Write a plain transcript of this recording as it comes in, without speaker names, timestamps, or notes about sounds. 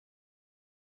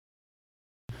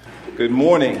Good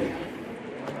morning.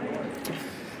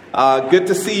 Good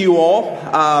to see you all,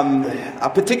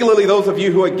 particularly those of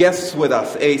you who are guests with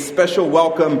us. A special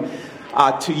welcome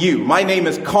to you. My name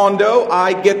is Kondo.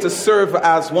 I get to serve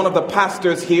as one of the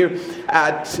pastors here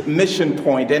at Mission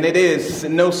Point, and it is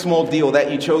no small deal that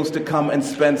you chose to come and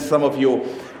spend some of your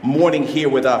morning here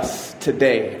with us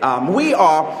today. We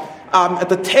are at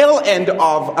the tail end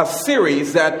of a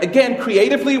series that, again,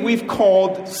 creatively we've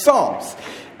called Psalms.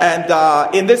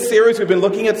 And in this series, we've been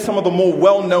looking at some of the more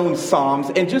well-known Psalms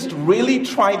and just really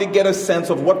trying to get a sense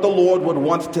of what the Lord would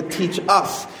want to teach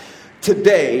us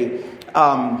today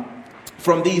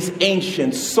from these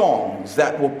ancient songs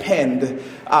that were penned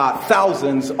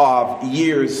thousands of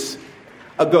years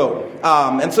ago.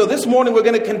 And so this morning, we're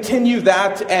going to continue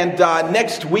that. And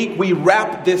next week, we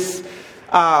wrap this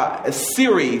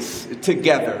series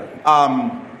together.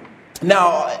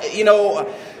 Now, you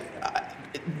know,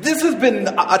 this has been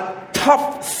a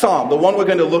tough psalm, the one we're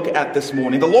going to look at this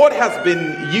morning. The Lord has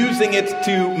been using it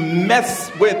to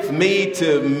mess with me,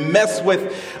 to mess with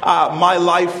my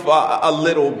life a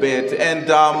little bit,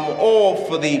 and all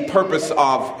for the purpose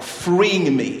of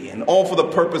freeing me, and all for the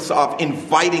purpose of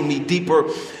inviting me deeper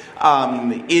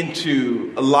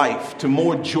into life, to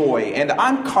more joy. And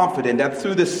I'm confident that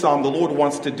through this psalm, the Lord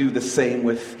wants to do the same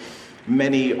with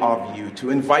many of you, to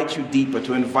invite you deeper,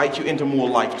 to invite you into more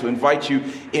life, to invite you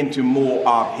into more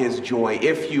of His joy,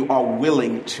 if you are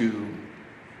willing to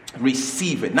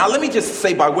receive it. Now, let me just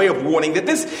say by way of warning that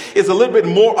this is a little bit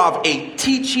more of a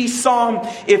teachy psalm,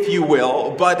 if you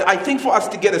will, but I think for us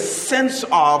to get a sense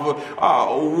of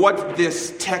what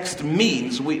this text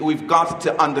means, we've got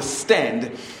to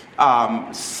understand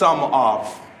some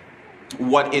of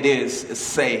what it is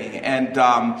saying. And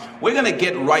we're going to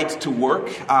get right to work.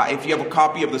 If you have a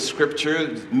copy of the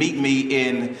scripture, meet me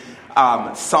in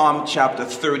Psalm chapter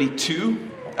 32.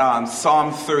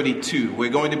 Psalm 32. We're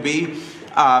going to be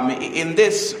in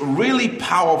this really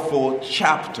powerful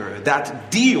chapter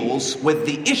that deals with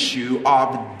the issue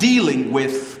of dealing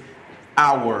with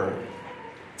our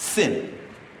sin.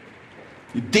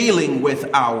 Dealing with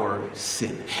our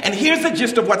sin. And here's the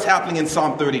gist of what's happening in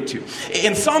Psalm 32.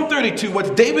 In Psalm 32,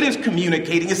 what David is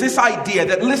communicating is this idea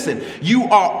that, listen, you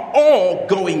are all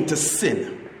going to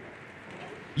sin.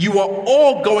 You are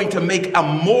all going to make a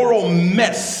moral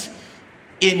mess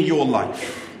in your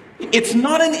life. It's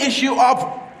not an issue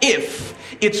of if,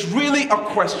 it's really a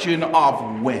question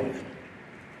of when.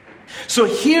 So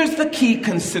here's the key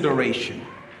consideration.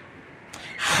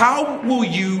 How will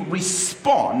you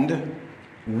respond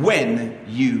when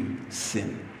you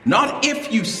sin? Not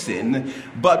if you sin,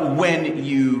 but when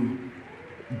you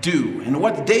do. And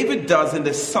what David does in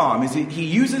this psalm is he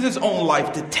uses his own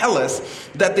life to tell us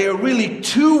that there are really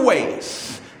two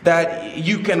ways that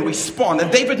you can respond.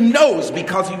 And David knows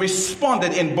because he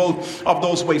responded in both of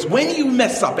those ways. When you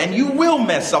mess up, and you will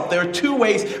mess up, there are two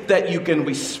ways that you can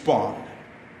respond.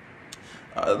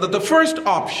 The first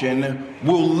option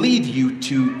will lead you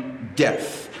to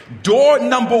death. Door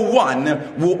number one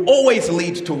will always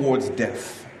lead towards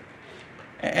death.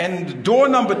 And door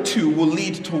number two will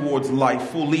lead towards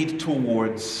life, will lead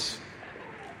towards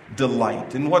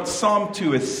delight. And what Psalm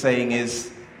 2 is saying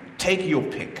is, take your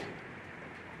pick.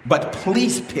 But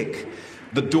please pick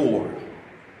the door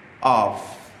of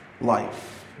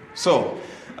life. So,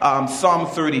 Psalm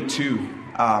 32.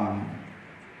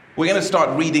 We're going to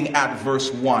start reading at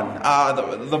verse 1.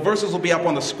 The verses will be up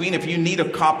on the screen. If you need a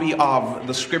copy of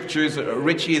the scriptures,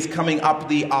 Richie is coming up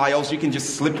the aisles. You can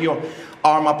just slip your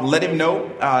arm up. Let him know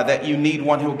that you need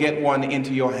one. He'll get one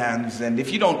into your hands. And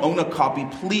if you don't own a copy,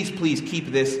 please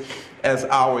keep this as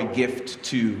our gift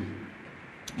to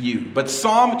you. But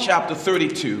Psalm chapter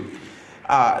 32,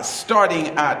 starting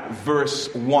at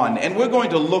verse 1. And we're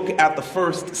going to look at the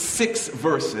first 6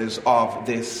 verses of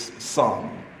this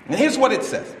psalm. And here's what it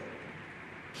says.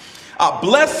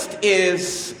 Blessed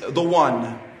is the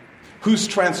one whose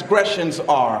transgressions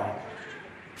are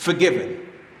forgiven,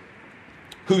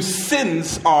 whose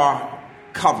sins are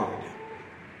covered.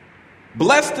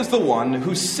 Blessed is the one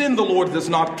whose sin the Lord does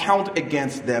not count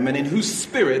against them, and in whose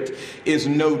spirit is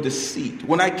no deceit.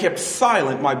 When I kept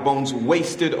silent, my bones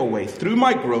wasted away through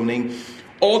my groaning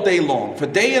all day long. For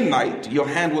day and night your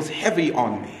hand was heavy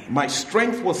on me. My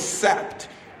strength was sapped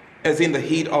as in the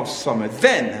heat of summer.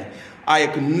 Then I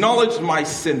acknowledged my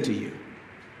sin to you.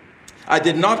 I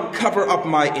did not cover up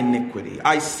my iniquity.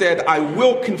 I said, I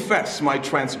will confess my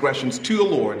transgressions to the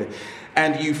Lord,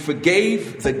 and you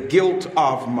forgave the guilt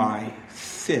of my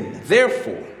sin.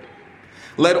 Therefore,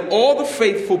 let all the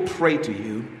faithful pray to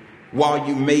you while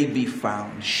you may be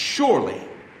found. Surely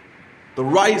the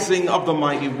rising of the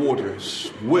mighty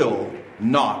waters will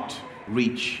not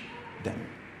reach them.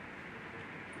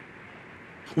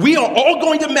 We are all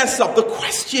going to mess up. The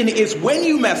question is, when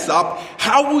you mess up,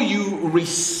 how will you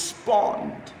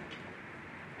respond?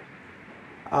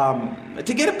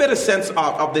 To get a better sense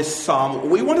of this psalm,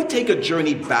 we want to take a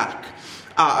journey back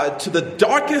to the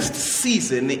darkest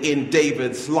season in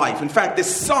David's life. In fact,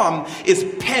 this psalm is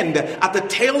penned at the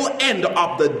tail end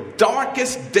of the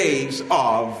darkest days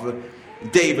of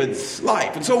David's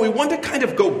life. And so we want to kind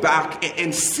of go back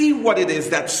and see what it is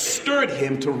that stirred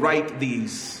him to write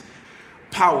these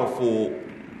powerful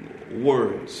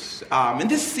words. And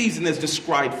this season is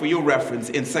described for your reference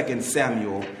in 2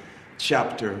 Samuel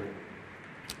chapter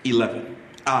 11.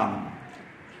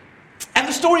 And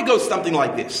the story goes something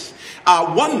like this.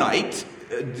 One night,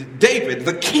 David,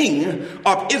 the king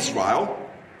of Israel,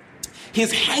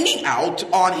 he's hanging out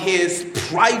on his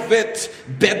private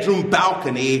bedroom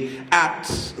balcony at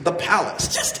the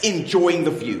palace, just enjoying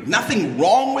the view. Nothing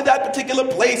wrong with that particular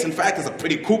place. In fact, it's a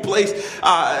pretty cool place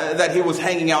that he was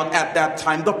hanging out at that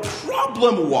time. The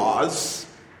problem was,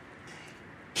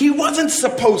 he wasn't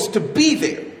supposed to be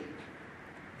there.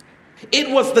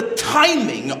 It was the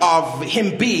timing of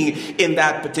him being in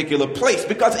that particular place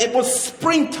because it was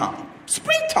springtime.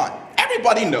 Springtime.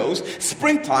 Everybody knows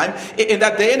springtime in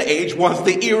that day and age was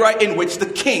the era in which the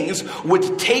kings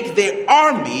would take their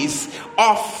armies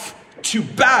off to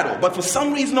battle. But for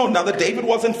some reason or another, David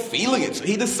wasn't feeling it. So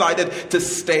he decided to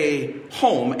stay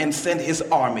home and send his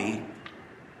army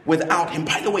without him.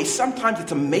 By the way, sometimes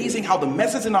it's amazing how the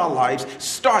messes in our lives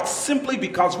start simply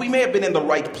because we may have been in the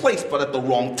right place but at the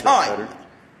wrong time,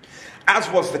 as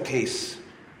was the case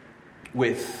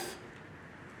with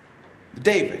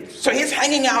David. So he's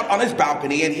hanging out on his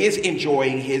balcony and he's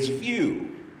enjoying his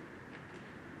view.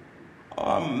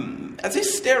 As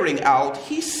he's staring out,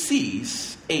 he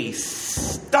sees a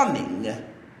stunning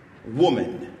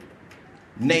woman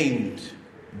named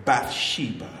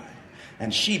Bathsheba.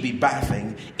 And she be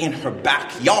bathing in her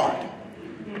backyard.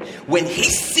 When he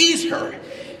sees her,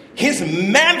 his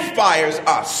man fires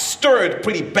are stirred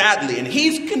pretty badly, and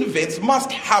he's convinced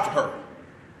must have her.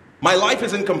 My life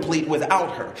is incomplete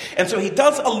without her. And so he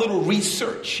does a little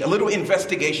research, a little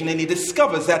investigation, and he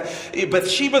discovers that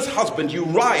Bathsheba's husband,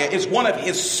 Uriah, is one of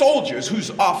his soldiers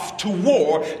who's off to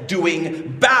war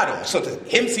doing battle. So to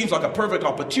him seems like a perfect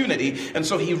opportunity. And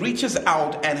so he reaches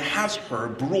out and has her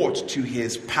brought to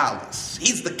his palace.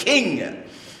 He's the king.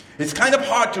 It's kind of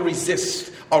hard to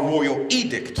resist a royal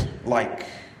edict like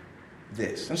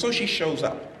this. And so she shows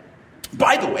up.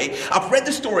 By the way, I've read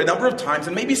this story a number of times,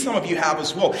 and maybe some of you have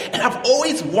as well. And I've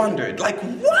always wondered,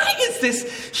 why is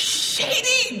this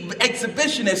shady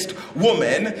exhibitionist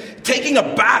woman taking a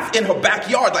bath in her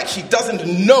backyard like she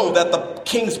doesn't know that the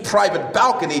king's private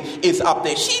balcony is up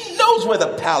there? She knows where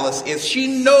the palace is.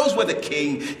 She knows where the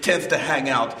king tends to hang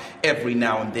out every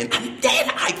now and then. And then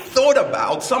I thought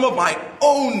about some of my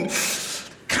own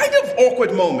kind of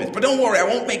awkward moments. But don't worry, I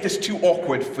won't make this too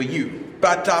awkward for you.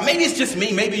 But maybe it's just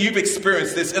me. Maybe you've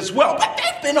experienced this as well. But there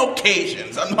have been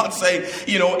occasions. I'm not saying,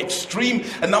 extreme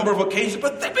a number of occasions.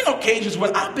 But there have been occasions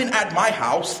when I've been at my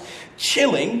house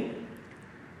chilling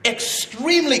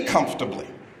extremely comfortably.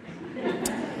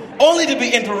 Only to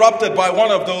be interrupted by one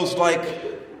of those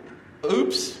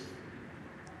oops.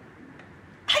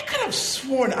 I could have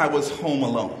sworn I was home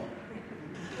alone.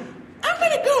 I'm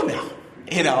going to go now,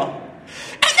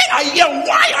 And then I yell,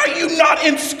 why are you not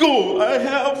in school?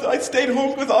 I stayed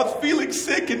home because I was feeling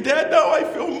sick, and Dad, now I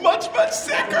feel much, much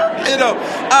sicker.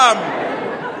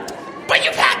 But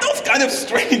you've had those kind of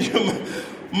strange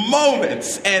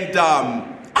moments, and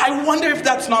I wonder if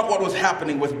that's not what was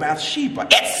happening with Bathsheba.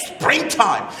 It's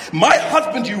springtime. My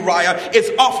husband Uriah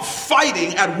is off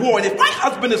fighting at war, and if my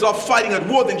husband is off fighting at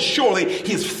war, then surely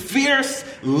his fierce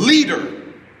leader,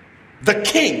 the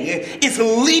king, is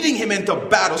leading him into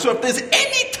battle. So if there's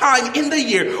any time in the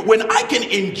year when I can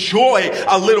enjoy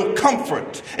a little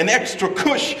comfort, an extra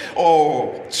cush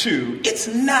or two, it's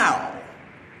now.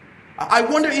 I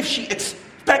wonder if she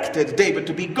expected David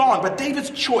to be gone, but David's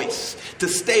choice to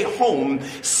stay home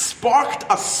sparked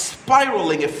a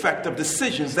spiraling effect of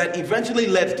decisions that eventually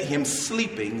led to him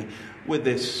sleeping with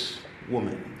this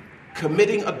woman.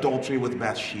 Committing adultery with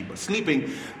Bathsheba,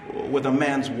 sleeping with a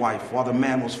man's wife while the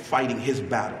man was fighting his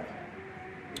battle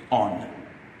on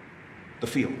the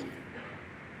field.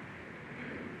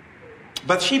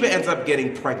 Bathsheba ends up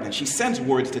getting pregnant. She sends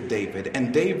words to David,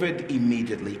 and David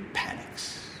immediately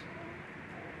panics.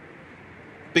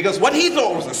 Because what he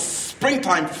thought was a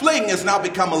springtime fling has now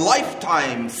become a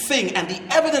lifetime thing, and the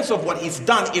evidence of what he's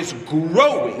done is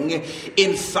growing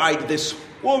inside this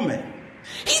woman.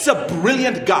 He's a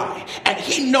brilliant guy, and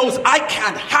he knows I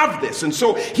can't have this. And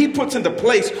so he puts into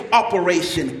place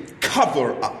Operation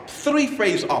Cover Up,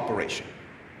 3-phase operation.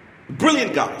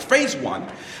 Brilliant guy. Phase 1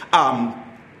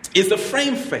 is the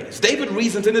frame phase. David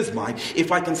reasons in his mind,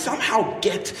 if I can somehow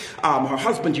get her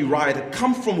husband Uriah to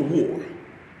come from war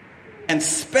and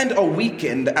spend a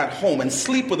weekend at home and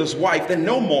sleep with his wife, then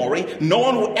no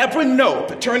one will ever know,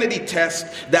 paternity test,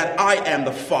 that I am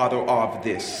the father of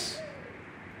this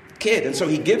kid. And so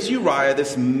he gives Uriah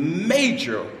this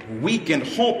major weekend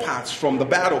hall pass from the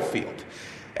battlefield.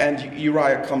 And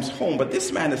Uriah comes home, but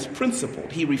this man is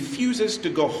principled. He refuses to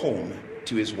go home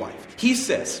to his wife. He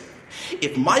says,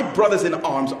 if my brothers in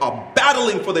arms are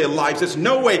battling for their lives, there's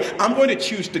no way I'm going to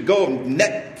choose to go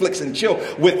Netflix and chill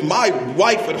with my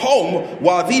wife at home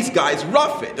while these guys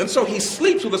rough it. And so he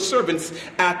sleeps with the servants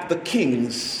at the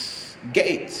king's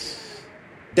gates.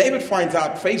 David finds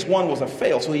out phase 1 was a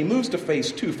fail, so he moves to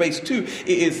phase 2. Phase 2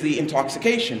 is the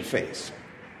intoxication phase.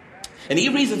 And he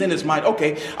reasons in his mind,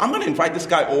 okay, I'm going to invite this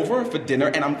guy over for dinner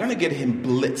and I'm going to get him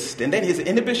blitzed. And then his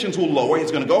inhibitions will lower.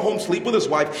 He's going to go home, sleep with his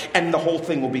wife, and the whole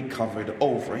thing will be covered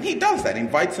over. And he does that,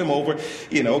 invites him over,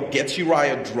 gets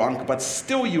Uriah drunk. But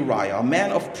still Uriah, a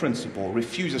man of principle,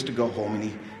 refuses to go home. And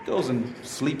he goes and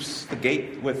sleeps the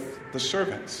gate with the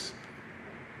servants.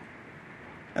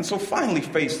 And so finally,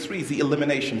 phase 3 is the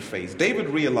elimination phase. David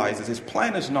realizes his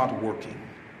plan is not working.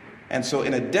 And so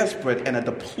in a desperate and a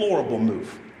deplorable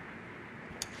move,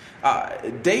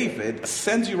 David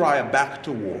sends Uriah back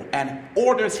to war and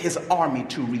orders his army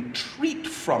to retreat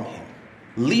from him,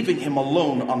 leaving him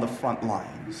alone on the front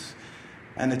lines.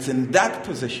 And it's in that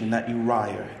position that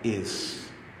Uriah is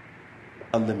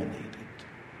eliminated.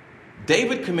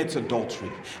 David commits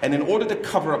adultery, and in order to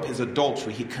cover up his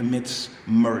adultery, he commits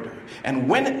murder. And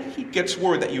when he gets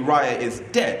word that Uriah is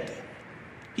dead,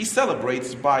 he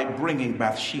celebrates by bringing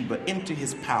Bathsheba into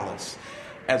his palace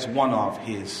as one of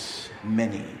his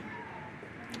many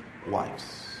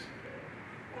wives.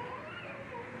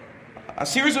 A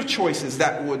series of choices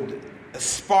that would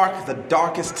spark the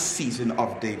darkest season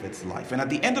of David's life. And at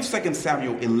the end of 2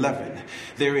 Samuel 11,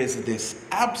 there is this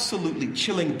absolutely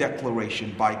chilling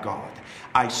declaration by God.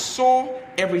 I saw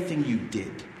everything you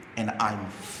did, and I'm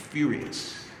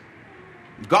furious.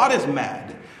 God is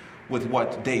mad with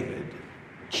what David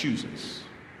chooses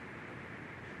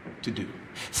to do.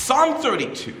 Psalm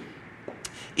 32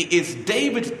 is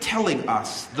David telling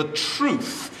us the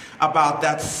truth about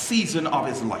that season of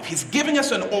his life. He's giving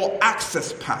us an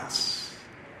all-access pass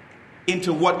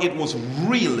into what it was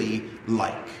really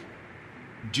like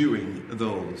during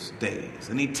those days.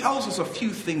 And he tells us a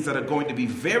few things that are going to be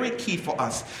very key for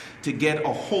us to get a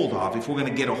hold of, if we're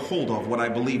going to get a hold of what I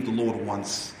believe the Lord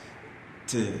wants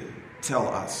to tell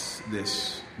us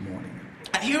this morning.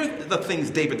 And here are the things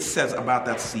David says about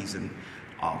that season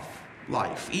of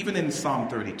life, even in Psalm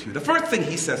 32. The first thing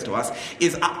he says to us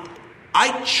is,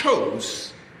 I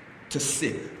chose to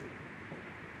sin.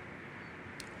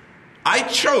 I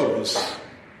chose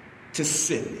to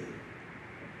sin.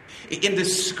 In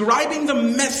describing the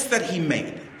mess that he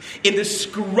made, in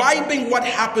describing what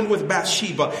happened with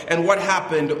Bathsheba and what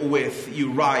happened with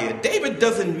Uriah, David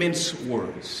doesn't mince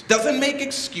words, doesn't make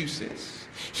excuses.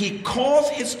 He calls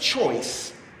his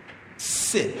choice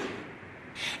sin.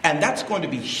 And that's going to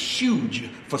be huge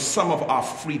for some of our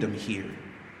freedom here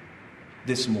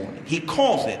this morning. He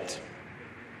calls it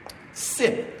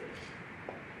sin.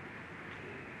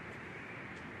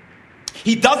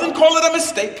 He doesn't call it a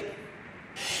mistake.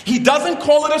 He doesn't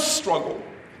call it a struggle.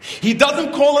 He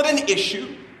doesn't call it an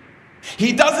issue.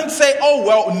 He doesn't say, oh,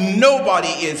 well, nobody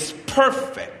is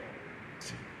perfect.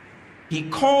 He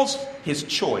calls his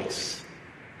choice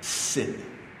sin.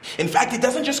 In fact, he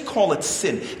doesn't just call it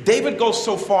sin. David goes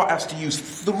so far as to use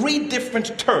 3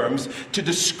 different terms to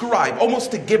describe,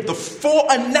 almost to give the full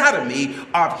anatomy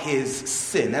of his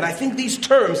sin. And I think these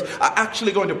terms are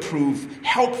actually going to prove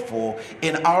helpful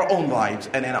in our own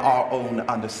lives and in our own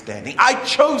understanding. I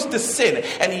chose to sin,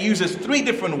 and he uses 3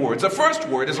 different words. The first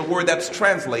word is a word that's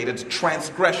translated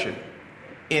transgression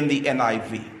in the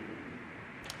NIV.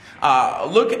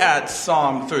 Look at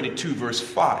Psalm 32, verse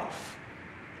 5.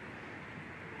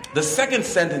 The second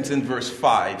sentence in verse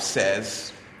 5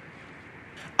 says,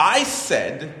 I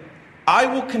said, I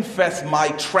will confess my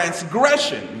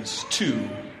transgressions to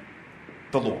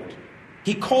the Lord.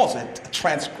 He calls it a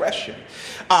transgression.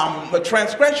 A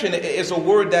transgression is a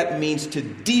word that means to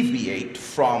deviate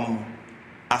from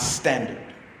a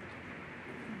standard.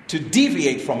 To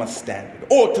deviate from a standard,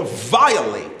 or to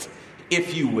violate,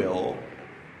 if you will,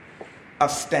 a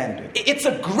standard. It's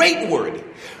a great word.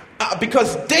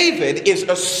 Because David is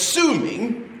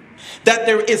assuming that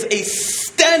there is a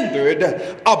standard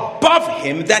above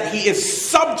him that he is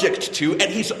subject to and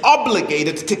he's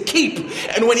obligated to keep.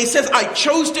 And when he says, I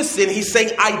chose to sin, he's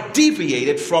saying, I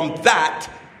deviated from that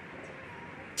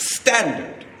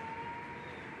standard.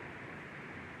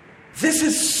 This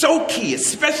is so key,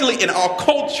 especially in our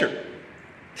culture.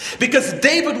 Because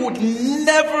David would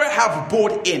never have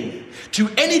bought in to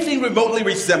anything remotely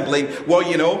resembling, well,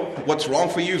 you know, what's wrong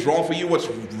for you is wrong for you. What's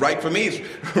right for me is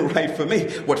right for me.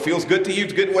 What feels good to you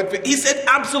is good. He said,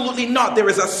 absolutely not. There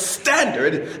is a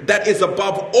standard that is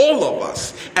above all of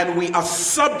us, and we are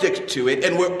subject to it,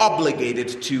 and we're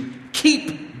obligated to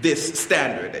keep this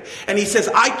standard. And he says,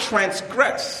 I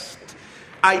transgressed.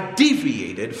 I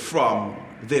deviated from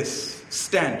this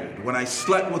standard when I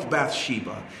slept with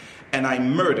Bathsheba and I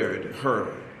murdered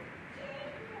her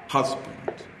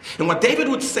husband. And what David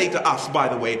would say to us, by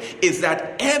the way, is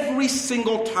that every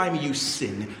single time you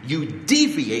sin, you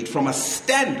deviate from a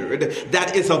standard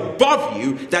that is above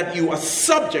you, that you are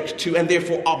subject to and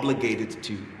therefore obligated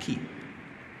to keep.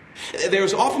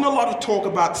 There's often a lot of talk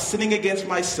about sinning against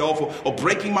myself or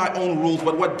breaking my own rules.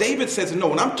 But what David says, no,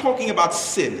 when I'm talking about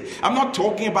sin, I'm not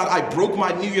talking about I broke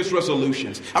my New Year's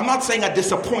resolutions. I'm not saying I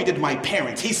disappointed my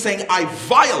parents. He's saying I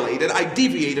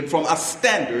deviated from a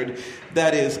standard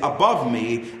that is above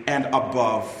me and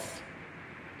above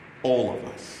all of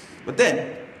us. But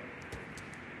then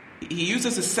he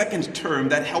uses a second term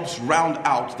that helps round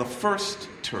out the first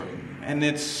term. And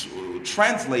it's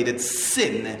translated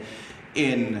sin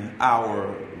in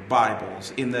our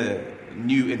Bibles, in the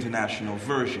New International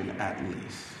Version at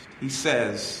least. He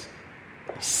says,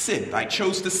 sin. I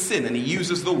chose to sin. And he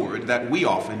uses the word that we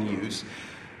often use,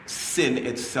 sin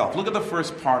itself. Look at the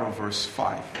first part of verse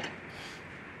 5.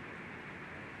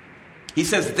 He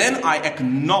says, then I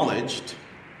acknowledged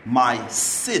my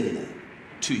sin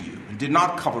to you and did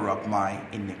not cover up my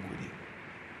iniquity.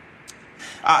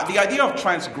 The idea of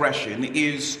transgression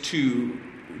is to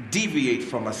deviate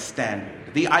from a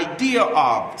standard. The idea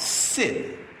of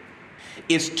sin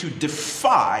is to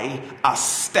defy a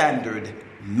standard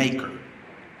maker.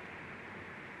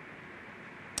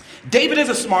 David is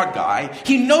a smart guy.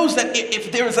 He knows that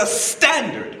if there is a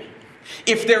standard,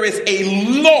 if there is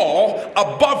a law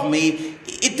above me,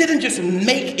 it didn't just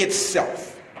make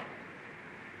itself.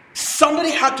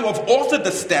 Somebody had to have authored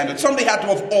the standard. Somebody had to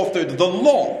have authored the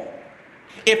law.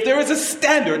 If there is a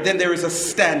standard, then there is a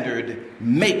standard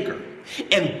maker.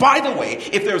 And by the way,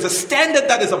 if there is a standard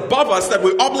that is above us that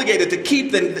we're obligated to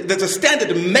keep, then there's a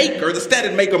standard maker. The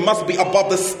standard maker must be above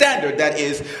the standard that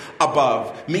is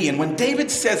above me. And when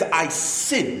David says, I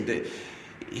sinned,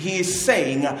 he is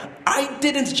saying, I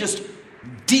didn't just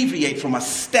deviate from a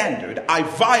standard. I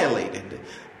violated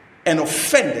and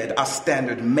offended a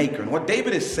standard maker. And what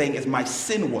David is saying is my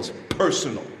sin was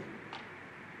personal.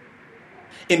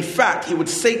 In fact, he would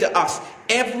say to us,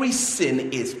 every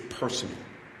sin is personal.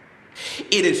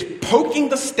 It is poking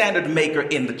the standard maker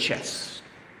in the chest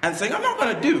and saying, I'm not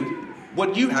going to do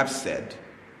what you have said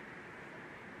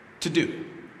to do.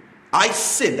 I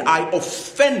sinned. I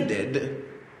offended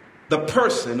the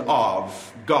person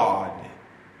of God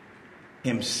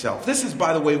himself. This is,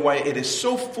 by the way, why it is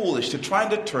so foolish to try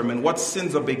and determine what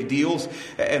sins are big deals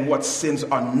and what sins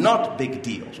are not big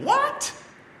deals. What?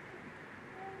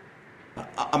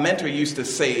 A mentor used to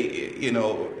say,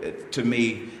 to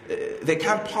me, there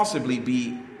can't possibly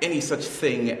be any such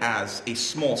thing as a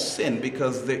small sin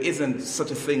because there isn't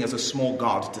such a thing as a small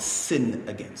God to sin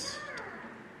against.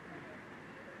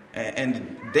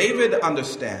 And David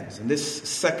understands in this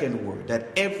second word that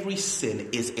every sin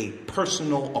is a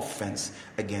personal offense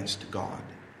against God.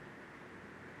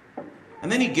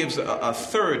 And then he gives a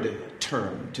third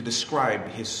term to describe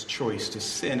his choice to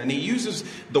sin. And he uses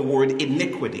the word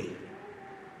iniquity.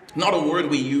 Not a word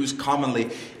we use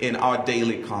commonly in our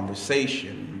daily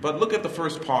conversation. But look at the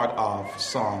first part of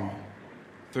Psalm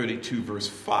 32, verse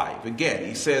 5. Again,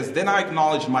 he says, then I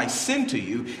acknowledged my sin to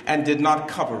you and did not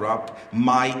cover up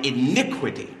my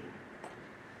iniquity.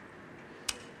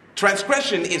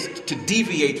 Transgression is to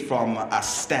deviate from a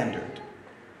standard.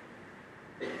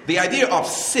 The idea of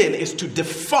sin is to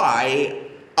defy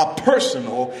a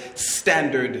personal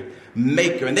standard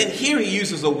maker. And then here he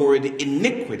uses the word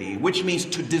iniquity, which means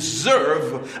to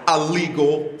deserve a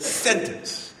legal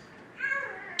sentence.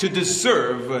 To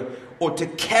deserve or to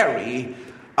carry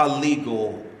a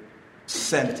legal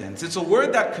sentence. It's a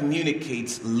word that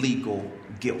communicates legal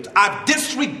guilt. I've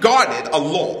disregarded a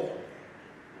law.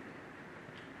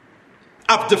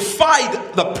 I've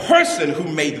defied the person who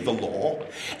made the law,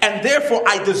 and therefore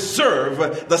I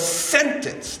deserve the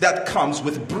sentence that comes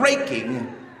with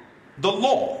breaking the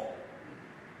law.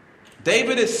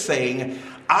 David is saying,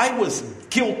 I was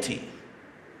guilty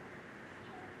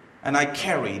and I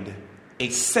carried a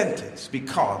sentence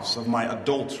because of my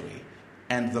adultery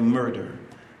and the murder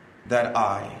that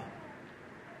I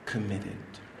committed.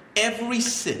 Every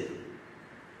sin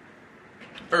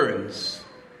earns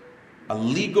a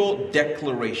legal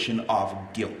declaration of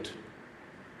guilt.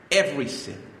 Every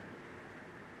sin.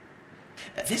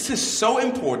 This is so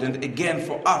important, again,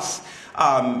 for us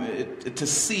to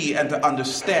see and to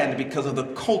understand because of the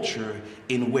culture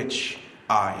in which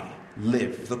I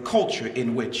live, the culture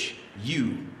in which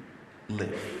you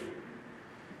live.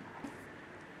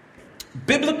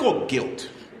 Biblical guilt,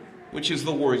 which is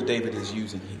the word David is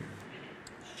using here,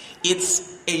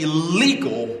 it's a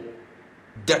legal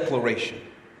declaration.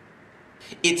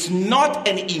 It's not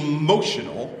an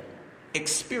emotional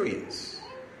experience.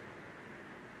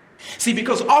 See,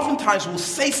 because oftentimes we'll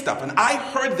say stuff, and I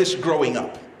heard this growing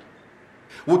up.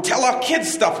 We'll tell our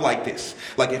kids stuff like this.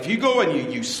 Like if you go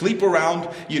and you sleep around,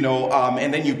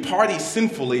 and then you party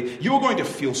sinfully, you're going to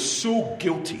feel so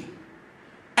guilty.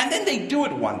 And then they do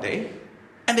it one day,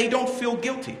 and they don't feel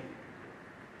guilty.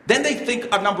 Then they think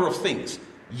a number of things.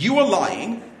 You are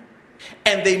lying,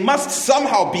 and they must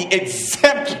somehow be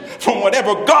exempt from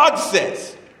whatever God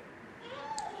says.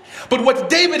 But what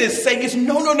David is saying is,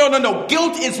 no.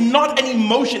 Guilt is not an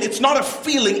emotion. It's not a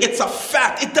feeling. It's a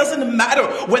fact. It doesn't matter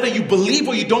whether you believe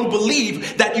or you don't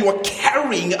believe that you are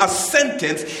carrying a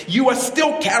sentence. You are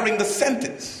still carrying the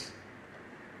sentence.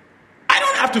 I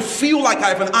don't have to feel like I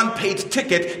have an unpaid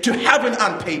ticket to have an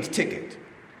unpaid ticket.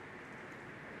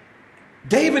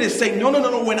 David is saying,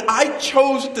 no. When I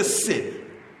chose to sin,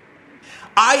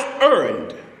 I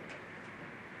earned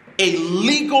a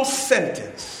legal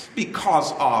sentence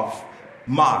because of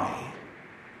my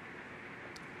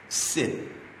sin.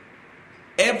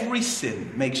 Every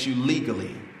sin makes you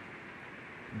legally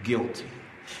guilty.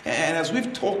 And as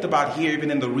we've talked about here,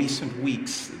 even in the recent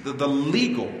weeks, the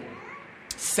legal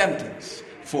sentence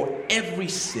for every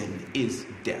sin is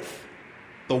death.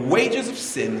 The wages of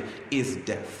sin is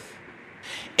death.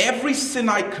 Every sin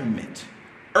I commit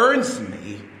earns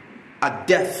me a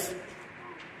death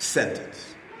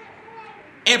sentence.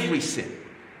 Every sin.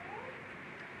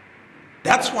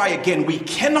 That's why, again, we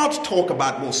cannot talk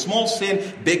about, small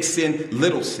sin, big sin,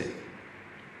 little sin.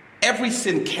 Every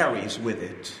sin carries with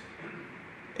it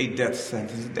a death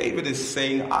sentence. David is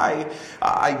saying,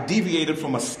 I deviated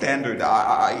from a standard.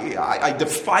 I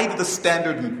defied the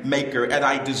standard maker, and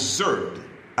I deserved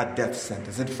a death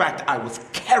sentence. In fact, I was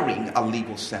carrying a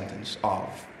legal sentence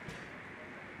of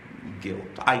guilt.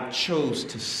 I chose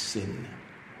to sin.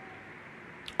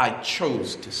 I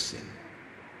chose to sin.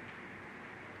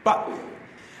 But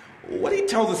what he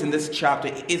tells us in this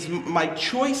chapter is my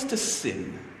choice to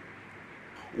sin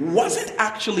wasn't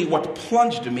actually what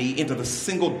plunged me into the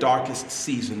single darkest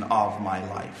season of my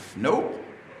life. No.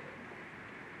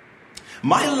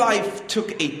 My life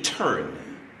took a turn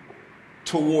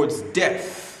towards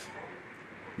death,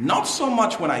 not so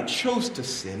much when I chose to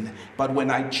sin, but when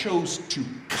I chose to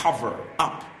cover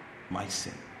up my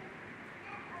sin.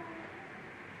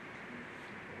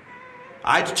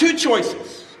 I had two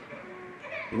choices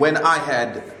when I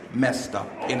had messed up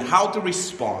in how to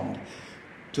respond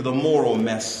to the moral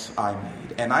mess I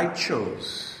made. And I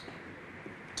chose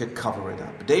to cover it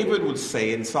up. David would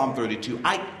say in Psalm 32,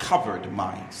 I covered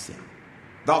my sin.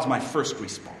 That was my first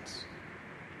response.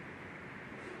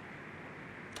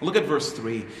 Look at verse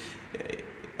 3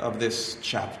 of this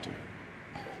chapter.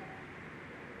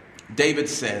 David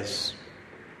says,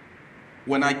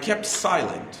 when I kept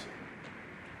silent,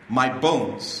 my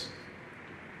bones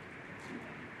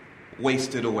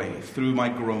wasted away through my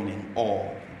groaning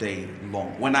all day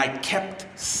long. When I kept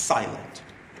silent.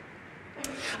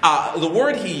 The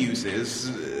word he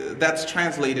uses, that's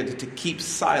translated to keep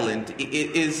silent,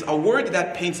 is a word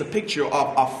that paints a picture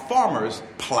of a farmer's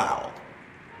plow,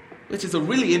 which is a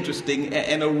really interesting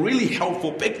and a really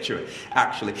helpful picture,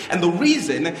 actually. And the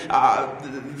reason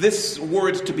this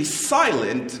word to be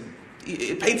silent,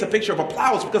 it paints a picture of a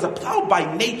plow, is because a plow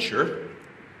by nature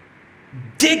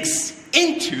digs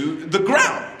into the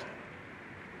ground.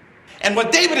 And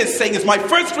what David is saying is, my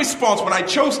first response when I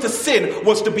chose to sin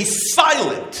was to be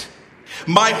silent.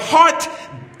 My heart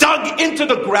dug into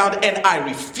the ground and I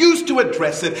refused to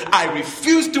address it. I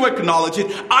refused to acknowledge it.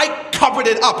 I covered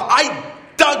it up. I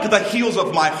dug the heels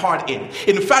of my heart in.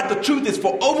 In fact, the truth is,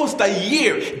 for almost a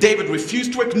year, David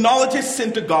refused to acknowledge his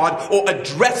sin to God or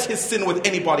address his sin with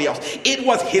anybody else. It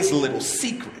was his little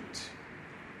secret.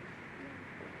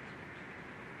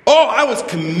 Oh, I was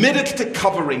committed to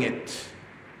covering it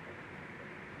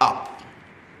up.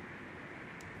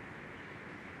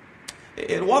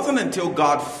 It wasn't until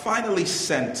God finally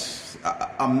sent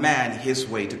a man his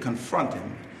way to confront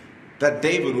him that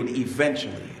David would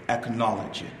eventually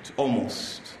acknowledge it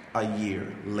almost a year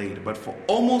later. But for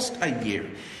almost a year,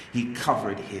 he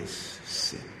covered his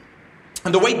sin.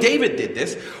 And the way David did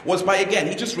this was by, again,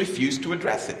 he just refused to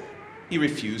address it. He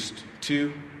refused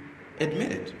to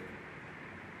admit it.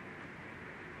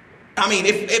 I mean,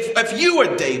 if you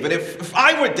were David, if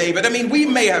I were David, I mean, we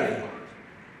may have,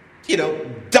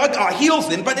 dug our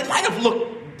heels in, but it might have looked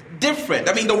different.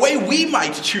 I mean, the way we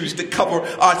might choose to cover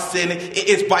our sin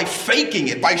is by faking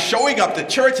it, by showing up to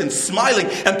church and smiling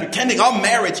and pretending our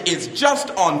marriage is just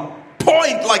on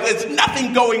point, like there's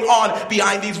nothing going on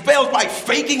behind these veils, by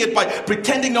faking it, by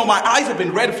pretending, no, my eyes have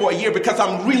been red for a year because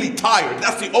I'm really tired.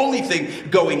 That's the only thing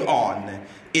going on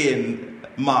in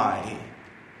my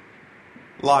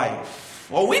life.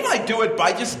 Or we might do it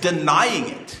by just denying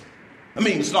it. I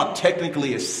mean, it's not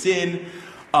technically a sin.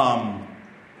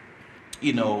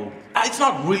 It's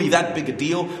not really that big a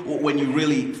deal when you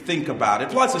really think about it.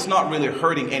 Plus, it's not really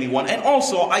hurting anyone. And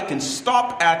also, I can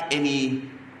stop at any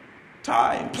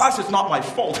time. Plus, it's not my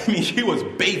fault. I mean, she was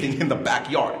bathing in the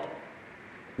backyard.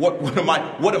 What am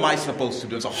I supposed to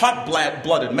do? It's a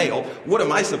hot-blooded male. What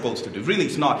am I supposed to do? Really,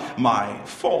 it's not my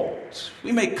fault.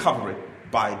 We may cover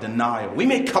it by denial. We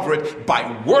may cover it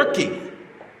by working.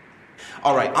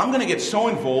 All right, I'm going to get so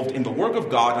involved in the work of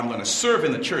God, I'm going to serve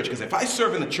in the church. Because if I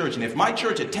serve in the church, and if my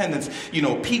church attendance,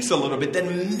 peaks a little bit,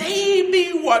 then maybe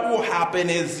what will happen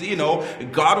is,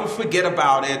 God will forget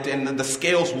about it and the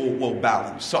scales will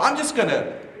balance. So I'm just going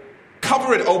to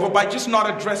cover it over by just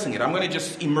not addressing it. I'm going to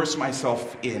just immerse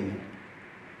myself in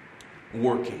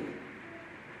working.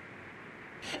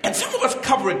 And some of us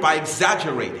cover it by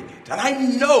exaggerating it. And I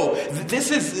know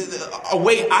this is a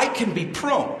way I can be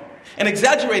prone. And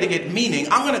exaggerating it, meaning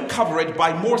I'm going to cover it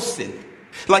by more sin.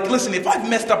 Like, listen, if I've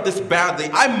messed up this badly,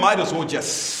 I might as well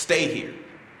just stay here.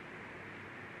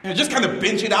 Just kind of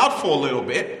binge it out for a little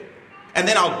bit, and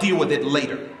then I'll deal with it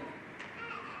later.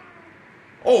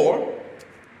 Or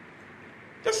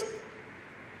just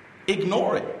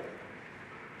ignore it.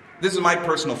 This is my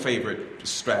personal favorite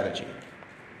strategy.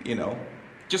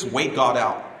 Just wait God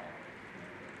out.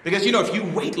 Because, if you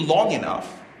wait long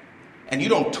enough, and you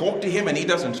don't talk to him and he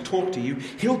doesn't talk to you,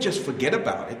 he'll just forget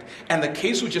about it. And the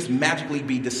case will just magically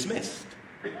be dismissed.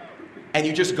 And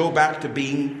you just go back to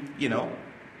being,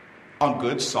 on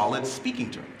good, solid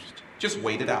speaking terms. Just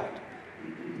wait it out.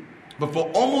 But for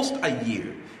almost a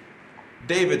year,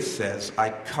 David says, I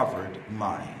covered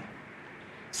my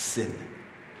sin.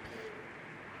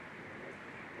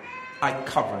 I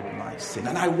covered my sin.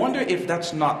 And I wonder if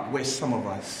that's not where some of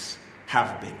us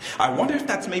have been. I wonder if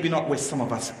that's maybe not where some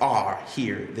of us are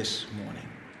here this morning.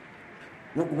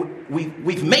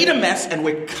 We've made a mess and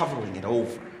we're covering it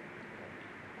over.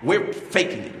 We're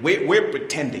faking it. We're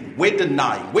pretending. We're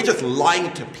denying. We're just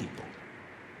lying to people.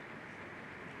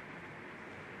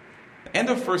 The end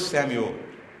of 2 Samuel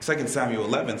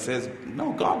 11 says,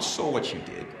 no, God saw what you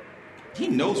did. He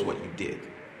knows what you did.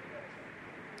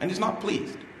 And he's not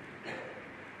pleased.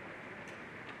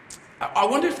 I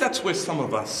wonder if that's where some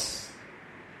of us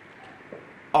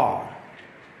are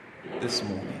this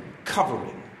morning,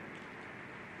 covering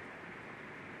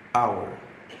our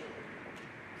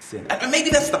sin. And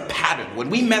maybe that's the pattern. When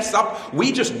we mess up,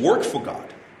 we just work for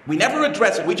God. We never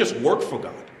address it. We just work for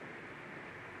God.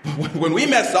 When we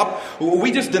mess up,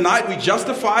 we just deny it, we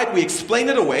justify it, we explain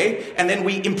it away, and then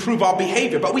we improve our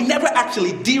behavior. But we never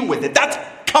actually deal with it. That's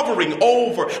covering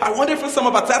over. I wonder if for some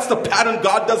of us, that's the pattern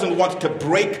God doesn't want to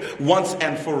break once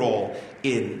and for all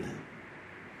in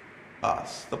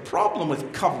us. The problem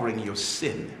with covering your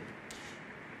sin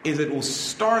is it will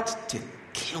start to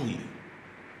kill you.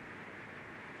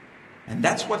 And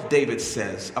that's what David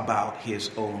says about his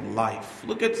own life.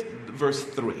 Look at verse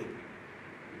 3.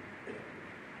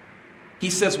 He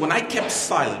says, when I kept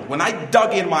silent, when I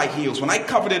dug in my heels, when I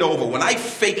covered it over, when I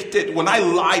faked it, when I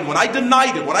lied, when I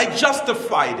denied it, when I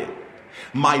justified it,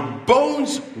 my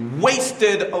bones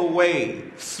wasted away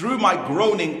through my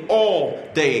groaning all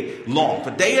day long. For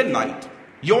day and night,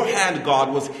 your hand,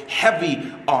 God, was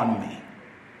heavy on me.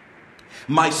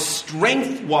 My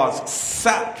strength was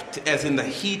sapped as in the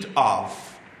heat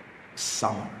of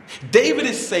summer. David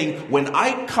is saying, when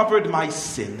I covered my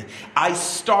sin, I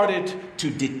started to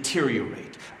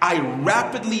deteriorate. I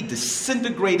rapidly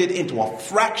disintegrated into a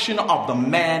fraction of the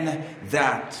man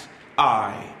that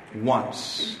I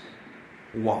once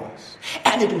was.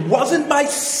 And it wasn't my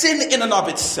sin in and of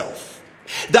itself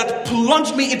that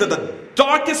plunged me into the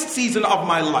darkest season of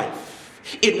my life.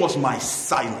 It was my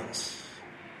silence.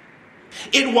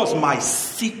 It was my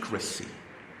secrecy.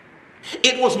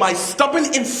 It was my stubborn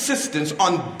insistence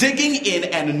on digging in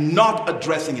and not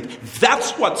addressing it.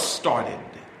 That's what started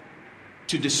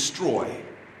to destroy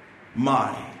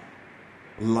my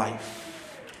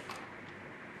life.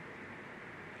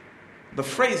 The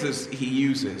phrases he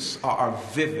uses are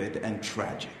vivid and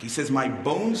tragic. He says, my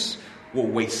bones were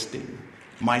wasting.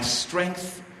 My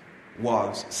strength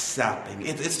was sapping.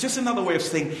 It's just another way of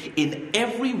saying, in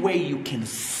every way you can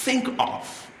think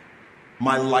of,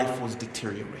 my life was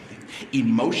deteriorating.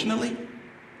 Emotionally,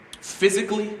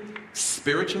 physically,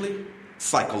 spiritually,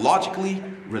 psychologically,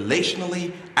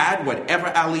 relationally, add whatever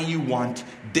alley you want.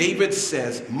 David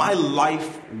says, my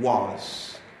life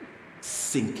was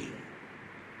sinking.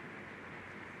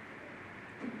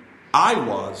 I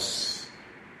was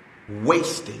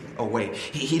wasting away.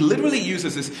 He literally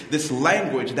uses this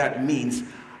language that means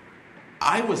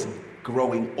I was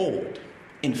growing old.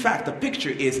 In fact, the picture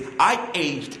is I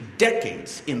aged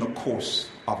decades in the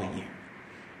course of a year.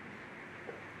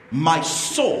 My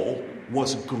soul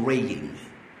was graying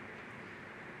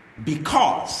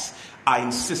because I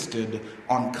insisted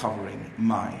on covering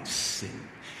my sin.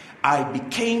 I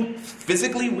became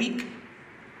physically weak.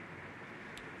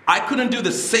 I couldn't do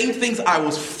the same things I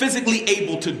was physically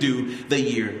able to do the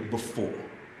year before.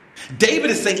 David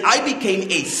is saying, I became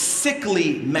a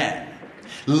sickly man.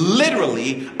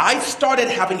 Literally, I started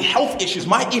having health issues.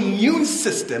 My immune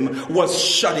system was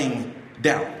shutting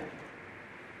down.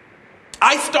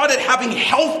 I started having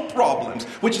health problems,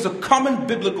 which is a common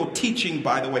biblical teaching,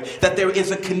 by the way, that there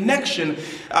is a connection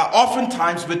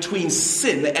oftentimes between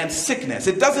sin and sickness.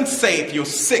 It doesn't say if you're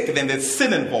sick, then there's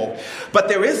sin involved. But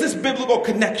there is this biblical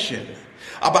connection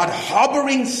about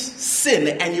harboring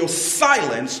sin, and your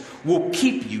silence will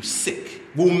keep you sick,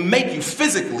 will make you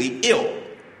physically ill.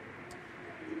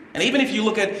 And even if you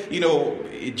look at,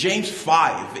 James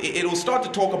 5, it'll start to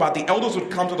talk about the elders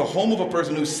would come to the home of a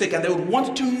person who's sick, and they would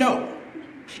want to know,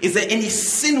 is there any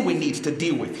sin we need to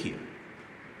deal with here?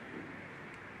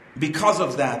 Because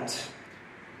of that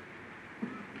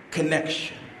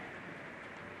connection.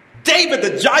 David,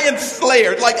 the giant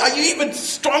slayer, are you even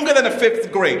stronger than a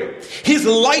fifth grader? His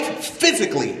life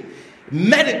physically,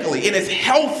 medically, in his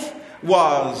health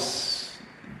was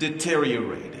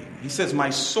deteriorating. He says, my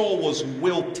soul was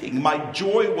wilting. My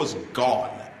joy was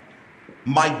gone.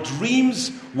 My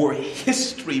dreams were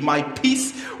history. My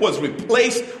peace was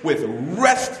replaced with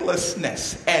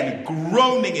restlessness and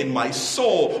groaning in my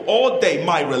soul all day.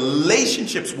 My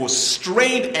relationships were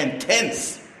strained and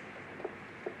tense.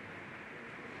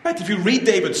 Right? If you read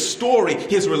David's story,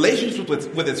 his relationship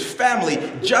with his family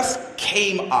just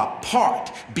came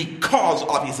apart because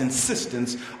of his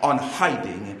insistence on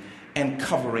hiding and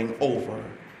covering over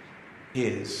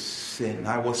his sin.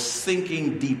 I was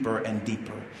sinking deeper and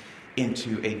deeper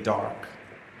into a dark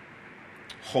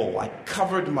hole. I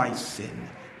covered my sin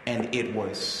and it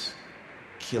was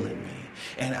killing me.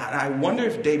 And I wonder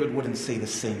if David wouldn't say the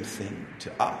same thing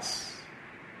to us.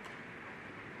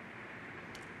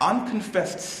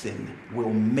 Unconfessed sin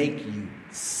will make you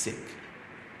sick.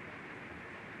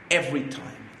 Every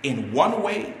time. In one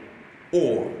way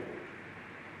or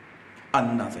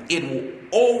another. It will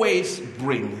always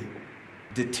bring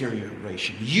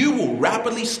deterioration. You will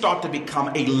rapidly start to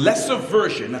become a lesser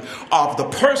version of the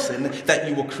person that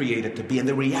you were created to be. And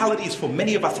the reality is, for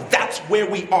many of us, that's where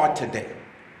we are today.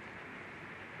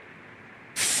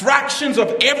 Fractions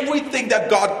of everything that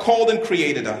God called and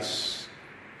created us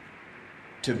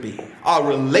to be. Our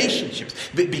relationships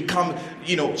become,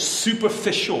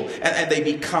 superficial and they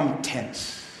become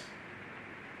tense.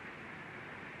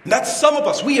 And that's some of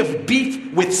us. We have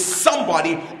beef with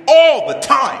somebody all the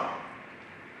time.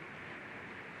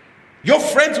 Your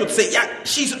friends would say, yeah,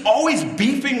 she's always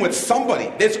beefing with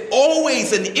somebody. There's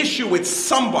always an issue with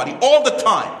somebody all the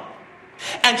time.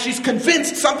 And she's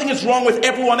convinced something is wrong with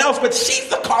everyone else, but she's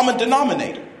the common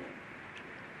denominator.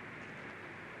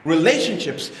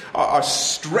 Relationships are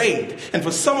strained. And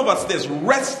for some of us, there's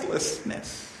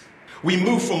restlessness. We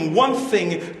move from one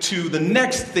thing to the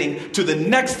next thing to the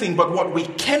next thing. But what we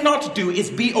cannot do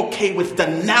is be okay with the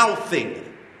now thing.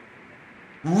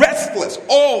 Restless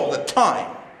all the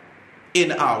time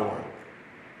in our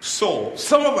soul.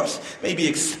 Some of us may be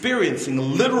experiencing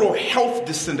literal health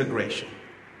disintegration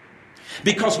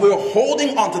because we're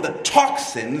holding on to the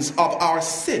toxins of our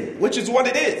sin, which is what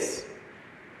it is.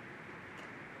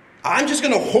 I'm just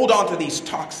going to hold on to these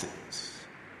toxins,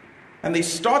 and they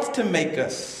start to make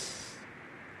us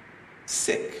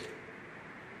sick.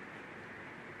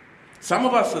 Some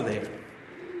of us are there.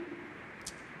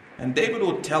 And David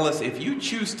will tell us, if you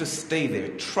choose to stay there,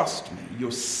 trust me,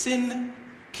 your sin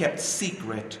kept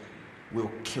secret will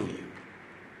kill you.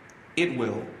 It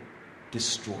will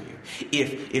destroy you.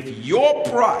 If your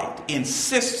pride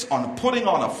insists on putting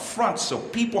on a front so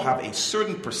people have a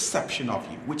certain perception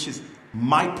of you, which is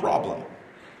my problem.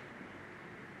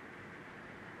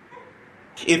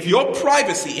 If your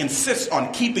privacy insists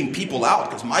on keeping people out,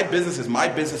 because my business is my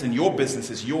business and your business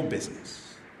is your business.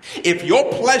 If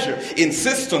your pleasure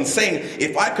insists on saying,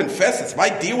 if I confess this, if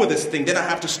I deal with this thing, then I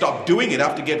have to stop doing it, I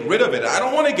have to get rid of it. I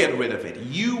don't want to get rid of it.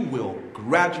 You will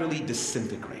gradually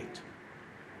disintegrate.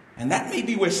 And that may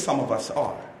be where some of us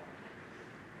are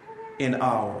in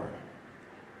our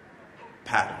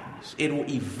patterns. It will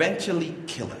eventually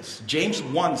kill us. James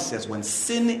 1 says, when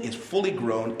sin is fully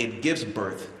grown, it gives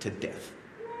birth to death.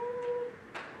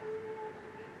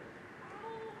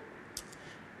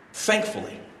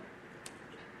 Thankfully,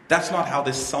 that's not how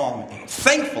this psalm ends.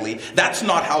 Thankfully, that's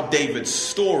not how David's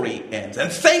story ends.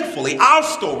 And thankfully, our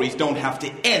stories don't have to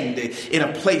end in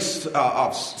a place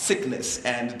of sickness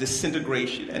and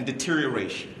disintegration and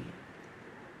deterioration.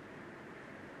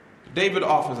 David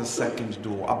offers a second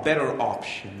door, a better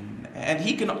option. And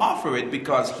he can offer it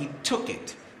because he took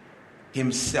it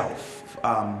himself.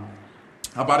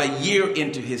 About a year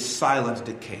into his silent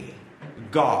decay,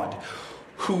 God,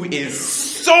 who is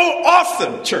so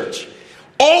awesome, church,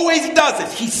 always does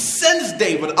it. He sends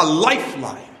David a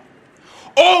lifeline.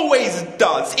 Always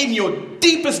does. In your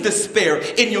deepest despair,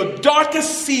 in your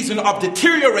darkest season of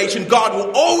deterioration, God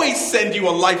will always send you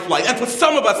a lifeline. And for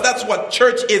some of us, that's what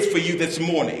church is for you this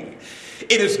morning.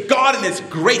 It is God in His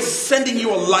grace sending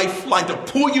you a lifeline to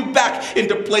pull you back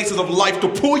into places of life, to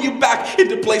pull you back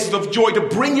into places of joy, to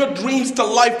bring your dreams to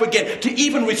life again, to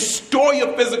even restore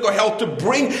your physical health, to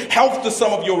bring health to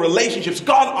some of your relationships.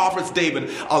 God offers David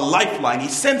a lifeline. He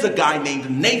sends a guy named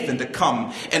Nathan to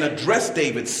come and address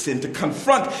David's sin, to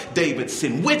confront David's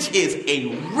sin, which is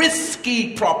a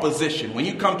risky proposition. When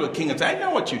you come to a king and say, I know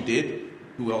what you did.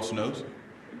 Who else knows?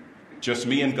 Just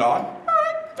me and God? All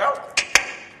right, well.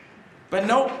 But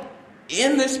no,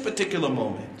 in this particular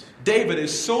moment, David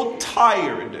is so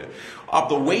tired of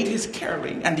the weight he's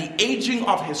carrying and the aging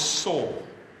of his soul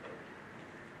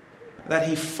that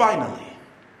he finally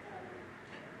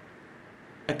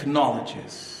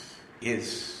acknowledges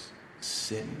his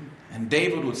sin. And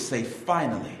David would say,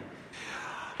 finally,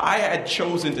 I had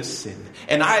chosen to sin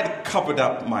and I had covered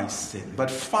up my sin,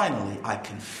 but finally I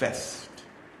confessed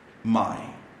my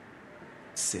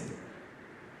sin.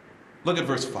 Look at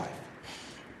verse 5.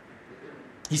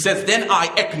 He says, then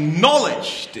I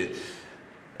acknowledged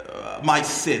my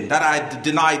sin that I had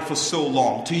denied for so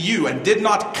long to you and did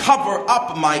not cover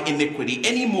up my iniquity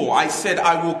anymore. I said,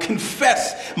 I will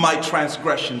confess my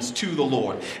transgressions to the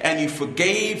Lord. And you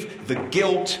forgave the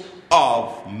guilt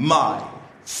of my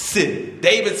sin.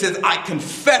 David says, I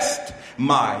confessed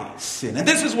my sin. And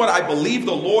this is what I believe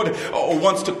the Lord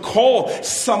wants to call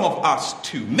some of us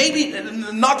to. Maybe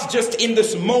not just in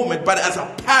this moment, but as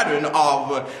a pattern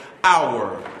of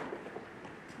our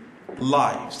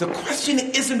lives. The question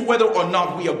isn't whether or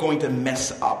not we are going to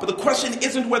mess up. The question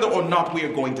isn't whether or not we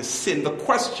are going to sin. The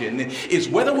question is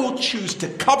whether we'll choose to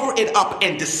cover it up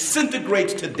and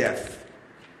disintegrate to death,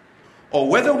 or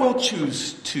whether we'll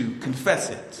choose to confess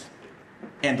it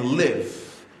and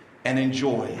live and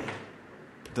enjoy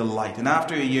the light. And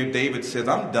after a year, David says,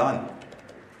 I'm done.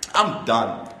 I'm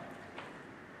done.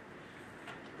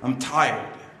 I'm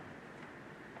tired.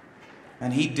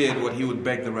 And he did what he would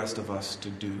beg the rest of us to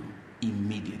do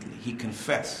immediately. He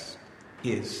confessed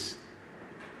his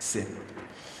sin.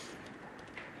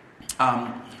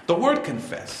 The word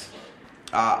confess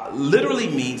literally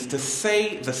means to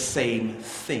say the same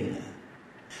thing.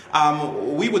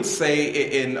 We would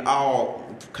say in our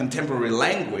contemporary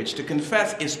language, to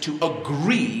confess is to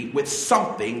agree with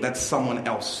something that someone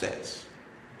else says.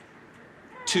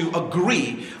 To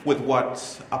agree with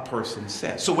what a person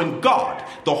says. So when God,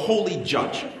 the holy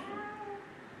judge,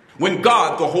 when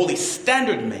God, the holy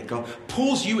standard maker,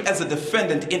 pulls you as a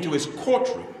defendant into his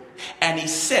courtroom and he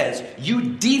says,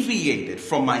 you deviated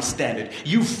from my standard,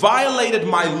 you violated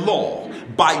my law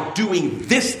by doing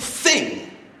this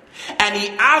thing, and he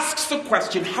asks the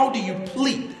question, how do you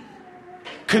plead?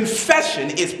 Confession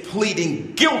is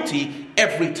pleading guilty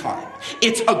every time.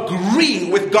 It's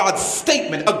agreeing with God's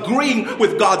statement, agreeing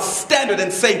with God's standard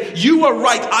and saying, you are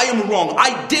right, I am wrong.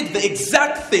 I did the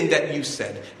exact thing that you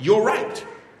said. You're right.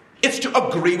 It's to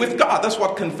agree with God. That's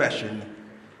what confession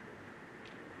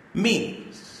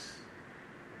means.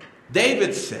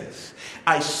 David says,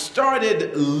 I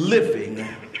started living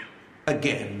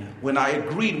again when I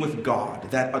agreed with God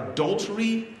that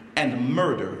adultery and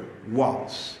murder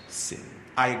was sin.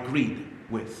 I agreed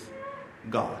with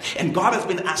God. And God has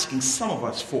been asking some of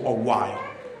us for a while,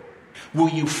 will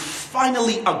you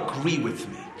finally agree with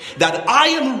me that I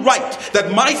am right,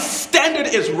 that my standard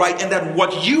is right, and that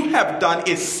what you have done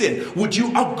is sin? Would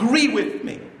you agree with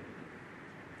me?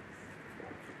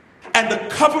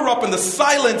 cover up and the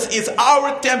silence is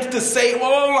our attempt to say,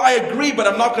 well, I agree, but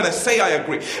I'm not going to say I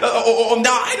agree. Or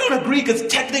now I don't agree because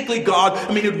technically,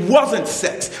 God, it wasn't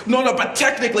sex. No, but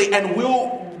technically, and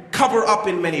we'll cover up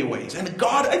in many ways. And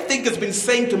God, I think, has been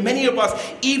saying to many of us,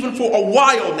 even for a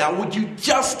while now, would you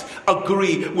just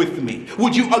agree with me?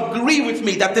 Would you agree with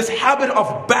me that this habit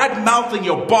of bad-mouthing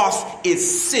your boss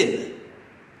is sin?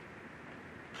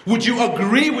 Would you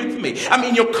agree with me?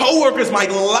 Your coworkers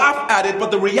might laugh at it, but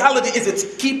the reality is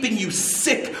it's keeping you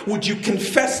sick. Would you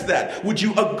confess that? Would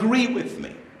you agree with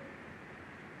me?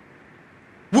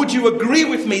 Would you agree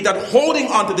with me that holding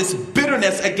on to this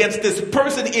bitterness against this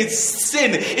person is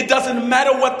sin? It doesn't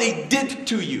matter what they did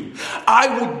to you.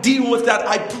 I will deal with that,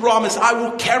 I promise. I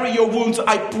will carry your wounds,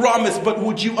 I promise. But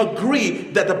would you agree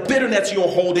that the bitterness you're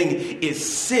holding is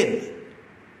sin?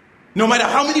 No matter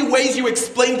how many ways you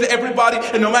explain to everybody,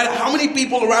 and no matter how many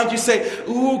people around you say,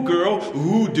 ooh, girl,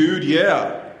 ooh, dude,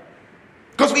 yeah.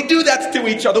 Because we do that to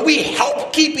each other. We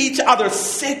help keep each other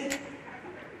sick.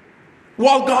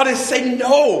 While God is saying,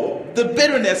 no, the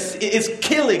bitterness is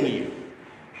killing you.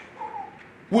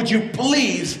 Would you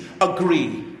please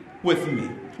agree with me?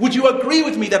 Would you agree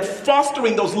with me that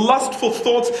fostering those lustful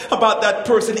thoughts about that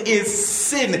person is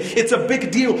sin? It's a big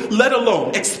deal, let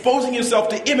alone exposing yourself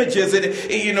to images and,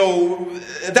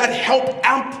 that help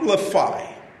amplify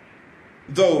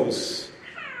those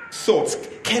thoughts.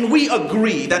 Can we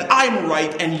agree that I'm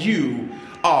right and you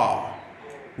are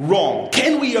wrong?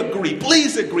 Can we agree,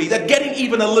 please agree, that getting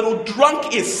even a little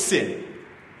drunk is sin?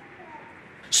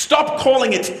 Stop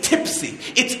calling it tipsy.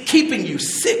 It's keeping you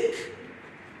sick.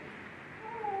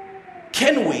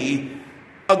 Can we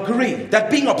agree that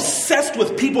being obsessed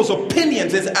with people's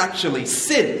opinions is actually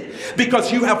sin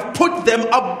because you have put them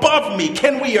above me?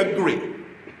 Can we agree?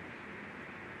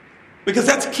 Because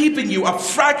that's keeping you a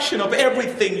fraction of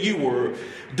everything you were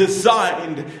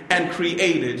designed and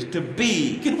created to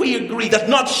be. Can we agree that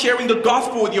not sharing the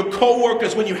gospel with your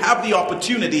co-workers when you have the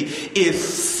opportunity is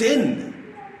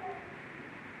sin?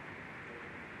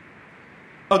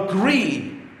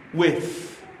 Agree with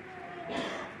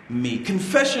me.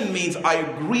 Confession means I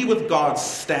agree with God's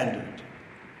standard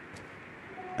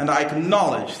and I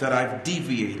acknowledge that I've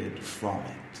deviated from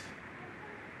it.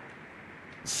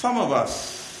 Some of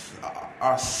us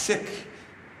are sick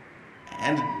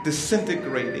and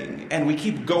disintegrating, and we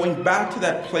keep going back to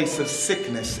that place of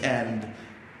sickness and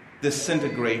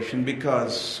disintegration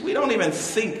because we don't even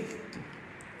think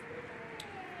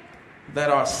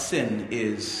that our sin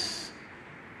is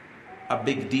a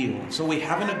big deal. So we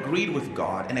haven't agreed with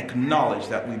God and acknowledged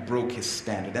that we broke his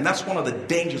standard. And that's one of the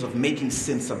dangers of making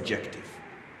sin subjective.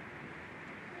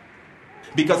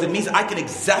 Because it means I can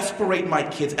exasperate my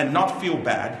kids and not feel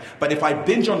bad. But if I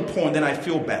binge on porn, then I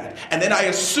feel bad. And then I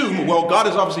assume, well, God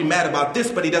is obviously mad about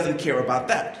this, but he doesn't care about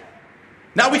that.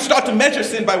 Now we start to measure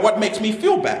sin by what makes me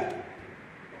feel bad.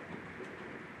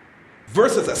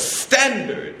 Versus a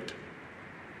standard.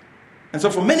 And so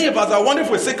for many of us, I wonder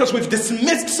if we're sick because we've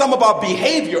dismissed some of our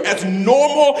behavior as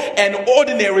normal and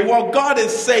ordinary. While God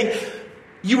is saying,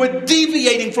 you are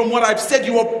deviating from what I've said.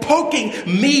 You are poking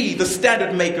me, the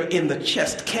standard maker, in the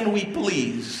chest. Can we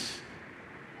please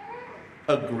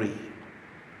agree?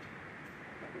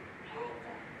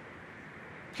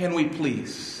 Can we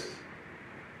please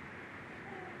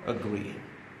agree?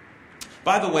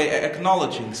 By the way,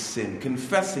 acknowledging sin,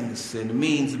 confessing sin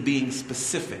means being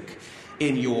specific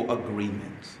in your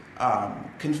agreement.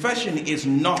 Confession is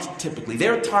not typically.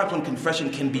 There are times when confession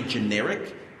can be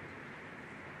generic.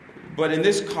 But in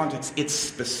this context, it's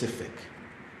specific.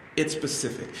 It's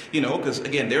specific. Because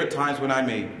again, there are times when I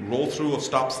may roll through a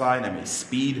stop sign, I may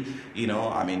speed,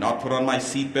 I may not put on my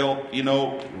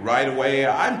seatbelt, right away.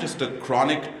 I'm just a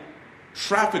chronic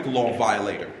traffic law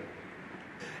violator.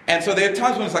 And so there are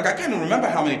times when it's like, I can't remember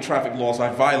how many traffic laws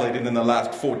I violated in the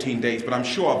last 14 days, but I'm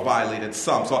sure I've violated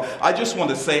some. So I just want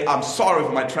to say I'm sorry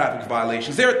for my traffic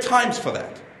violations. There are times for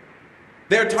that.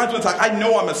 There are times when it's like, I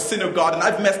know I'm a sinner, God, and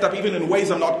I've messed up even in ways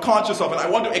I'm not conscious of, and I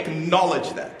want to acknowledge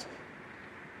that.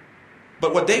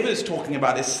 But what David is talking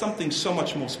about is something so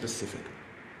much more specific.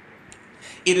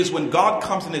 It is when God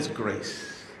comes in his grace,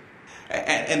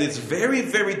 and is very,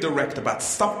 very direct about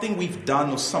something we've done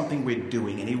or something we're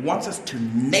doing, and he wants us to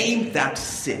name that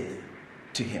sin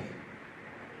to him.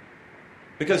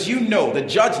 Because the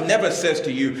judge never says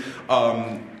to you,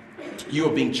 you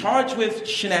are being charged with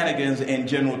shenanigans and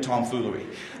general tomfoolery.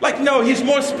 No, he's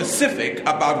more specific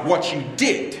about what you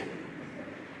did.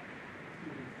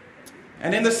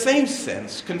 And in the same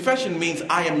sense, confession means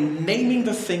I am naming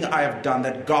the thing I have done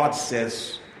that God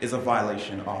says is a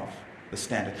violation of the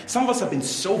standard. Some of us have been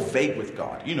so vague with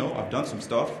God. I've done some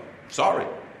stuff. Sorry.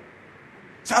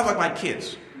 Sounds like my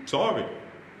kids. Sorry.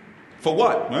 For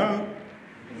what? Well,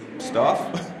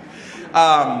 stuff.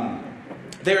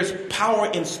 There's power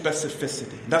in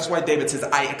specificity. That's why David says,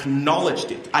 I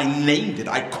acknowledged it. I named it.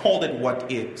 I called it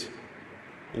what it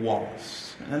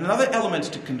was. And another element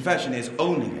to confession is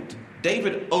owning it.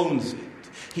 David owns it.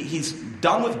 He's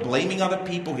done with blaming other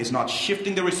people. He's not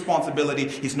shifting the responsibility.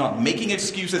 He's not making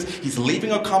excuses. He's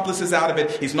leaving accomplices out of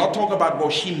it. He's not talking about,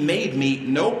 well, she made me.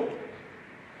 Nope.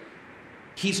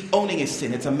 He's owning his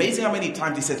sin. It's amazing how many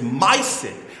times he says, my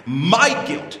sin, my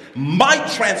guilt, my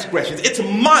transgressions. It's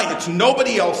mine. It's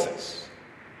nobody else's.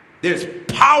 There's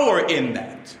power in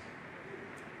that.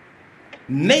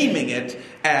 Naming it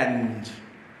and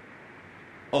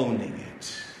owning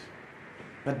it.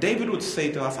 But David would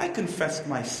say to us, I confess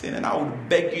my sin, and I would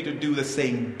beg you to do the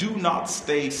same. Do not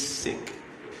stay sick.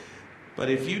 But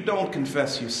if you don't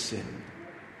confess your sin,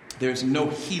 there's no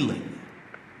healing.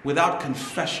 Without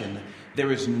confession,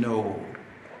 there is no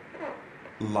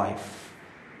life.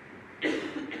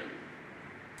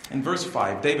 In verse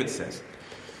 5, David says,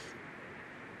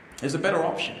 there's a better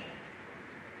option.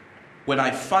 When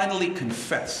I finally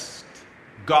confessed,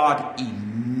 God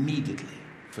immediately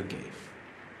forgave.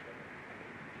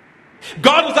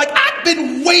 God was like, I've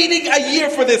been waiting a year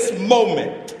for this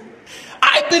moment.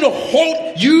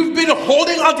 You've been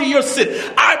holding on to your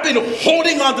sin. I've been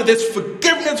holding on to this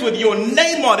forgiveness with your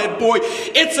name on it, boy.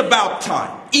 It's about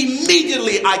time.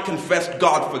 Immediately I confessed,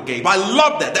 God forgave. I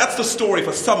love that. That's the story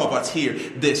for some of us here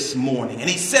this morning. And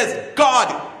he says,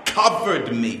 God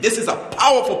covered me. This is a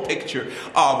powerful picture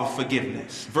of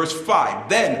forgiveness. Verse 5,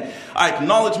 then I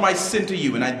acknowledged my sin to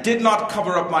you, and I did not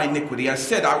cover up my iniquity. I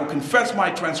said, I will confess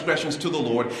my transgressions to the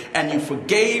Lord, and you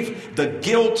forgave the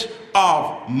guilt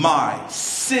of my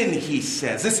sin, he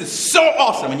says. This is so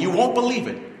awesome, and you won't believe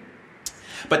it.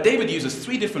 But David uses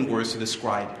 3 different words to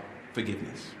describe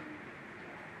forgiveness.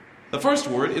 The first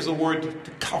word is a word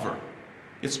to cover.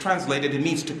 It's translated, it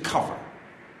means to cover.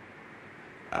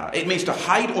 It means to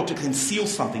hide or to conceal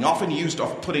something, often used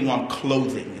of putting on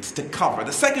clothing. It's to cover.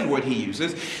 The second word he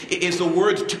uses is the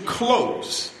word to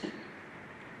close.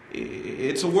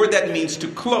 It's a word that means to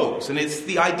close, and it's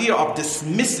the idea of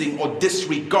dismissing or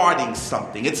disregarding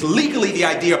something. It's legally the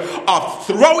idea of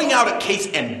throwing out a case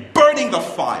and burning the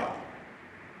file.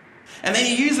 And then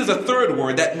he uses a third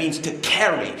word that means to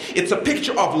carry. It's a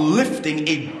picture of lifting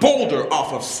a boulder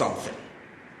off of something.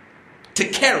 To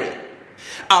carry.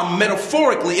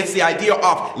 Metaphorically, it's the idea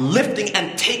of lifting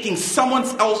and taking someone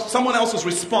else's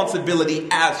responsibility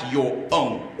as your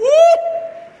own. Woo!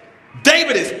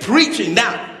 David is preaching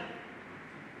now.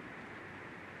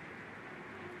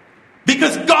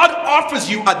 Because God offers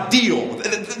you a deal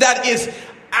that is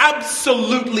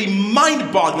absolutely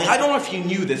mind-boggling. I don't know if you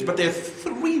knew this, but there are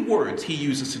 3 words he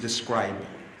uses to describe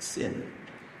sin.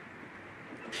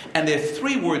 And there are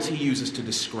 3 words he uses to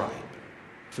describe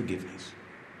forgiveness.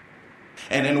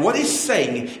 And then what he's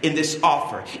saying in this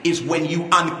offer is when you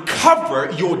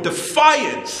uncover your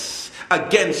defiance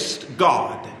against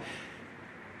God,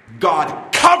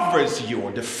 God covers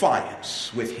your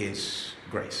defiance with his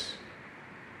grace.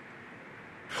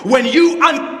 When you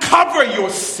uncover your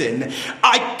sin,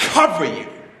 I cover you.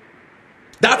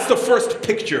 That's the first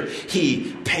picture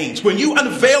he paints. When you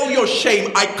unveil your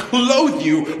shame, I clothe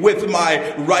you with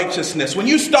my righteousness. When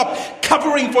you stop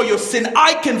covering for your sin,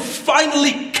 I can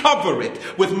finally cover it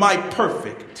with my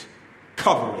perfect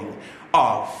covering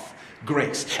of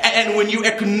grace. And when you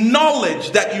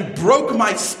acknowledge that you broke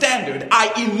my standard,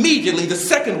 I immediately, the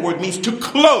second word means to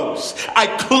close. I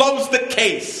close the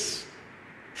case.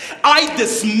 I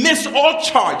dismiss all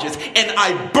charges and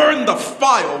I burn the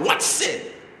file. What sin?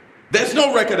 There's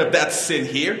no record of that sin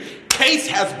here. Case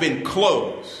has been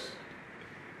closed.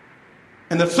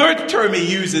 And the third term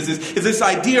he uses is this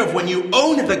idea of when you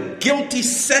own the guilty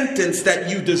sentence that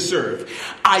you deserve.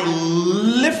 I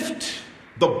lift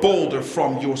the boulder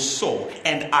from your soul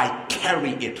and I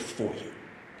carry it for you.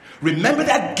 Remember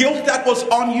that guilt that was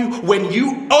on you? When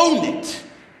you own it,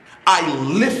 I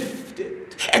lift it.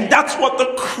 And that's what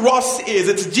the cross is.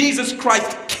 It's Jesus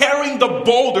Christ carrying the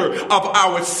boulder of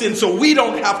our sin so we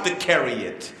don't have to carry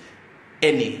it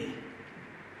anymore.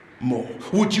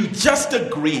 Would you just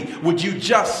agree? Would you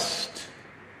just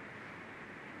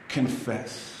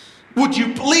confess? Would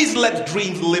you please let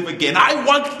dreams live again? I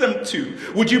want them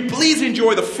to. Would you please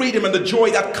enjoy the freedom and the joy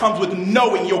that comes with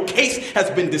knowing your case has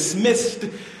been dismissed,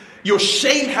 your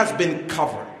shame has been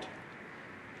covered,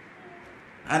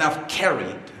 and I've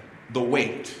carried the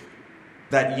weight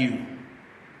that you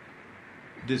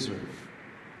deserve.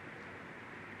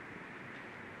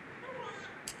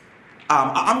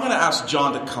 I'm going to ask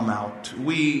John to come out.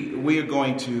 We are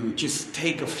going to just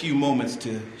take a few moments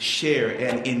to share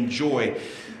and enjoy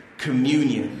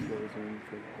communion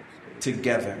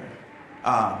together.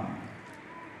 But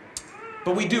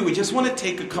we just want to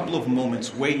take a couple of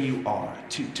moments where you are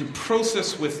to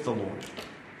process with the Lord.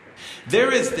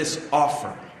 There is this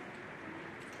offer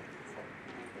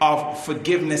of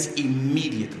forgiveness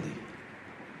immediately.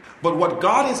 But what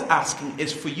God is asking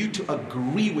is for you to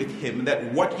agree with him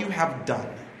that what you have done,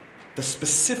 the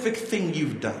specific thing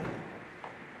you've done,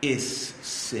 is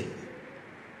sin.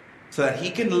 So that he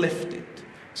can lift it,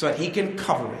 so that he can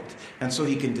cover it, and so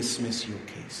he can dismiss your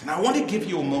case. And I want to give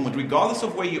you a moment, regardless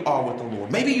of where you are with the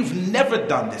Lord. Maybe you've never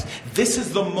done this. This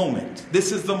is the moment,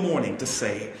 this is the morning to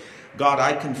say, God,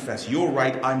 I confess, you're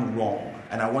right, I'm wrong,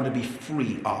 and I want to be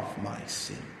free of my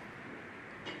sin.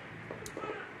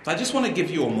 I just want to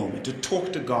give you a moment to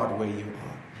talk to God where you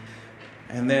are.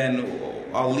 And then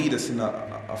I'll lead us in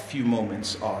a few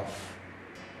moments of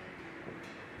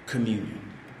communion.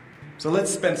 So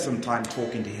let's spend some time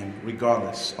talking to him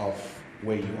regardless of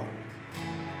where you are.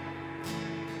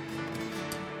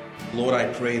 Lord, I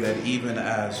pray that even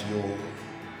as your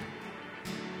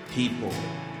people,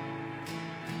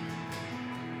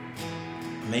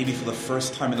 maybe for the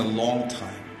first time in a long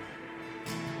time,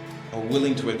 are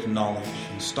willing to acknowledge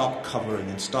and stop covering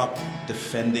and stop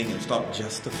defending and stop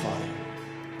justifying.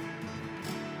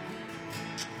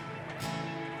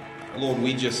 Lord,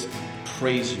 we just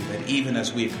praise you that even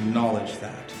as we acknowledge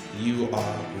that, you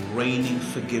are raining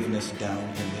forgiveness down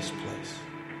in this place.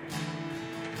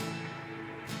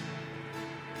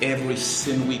 Every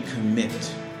sin we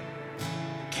commit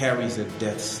carries a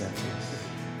death sentence.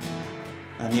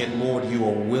 And yet, Lord, you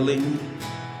are willing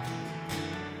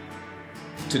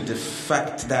to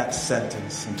defect that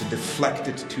sentence and to deflect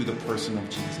it to the person of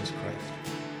Jesus Christ.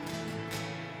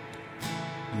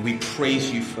 And we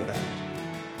praise you for that.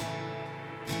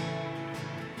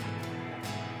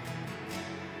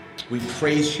 We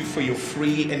praise you for your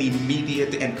free and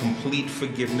immediate and complete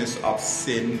forgiveness of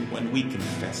sin when we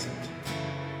confess it.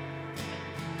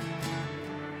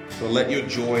 So let your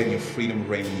joy and your freedom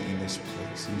reign in this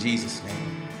place. In Jesus'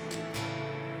 name,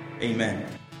 amen.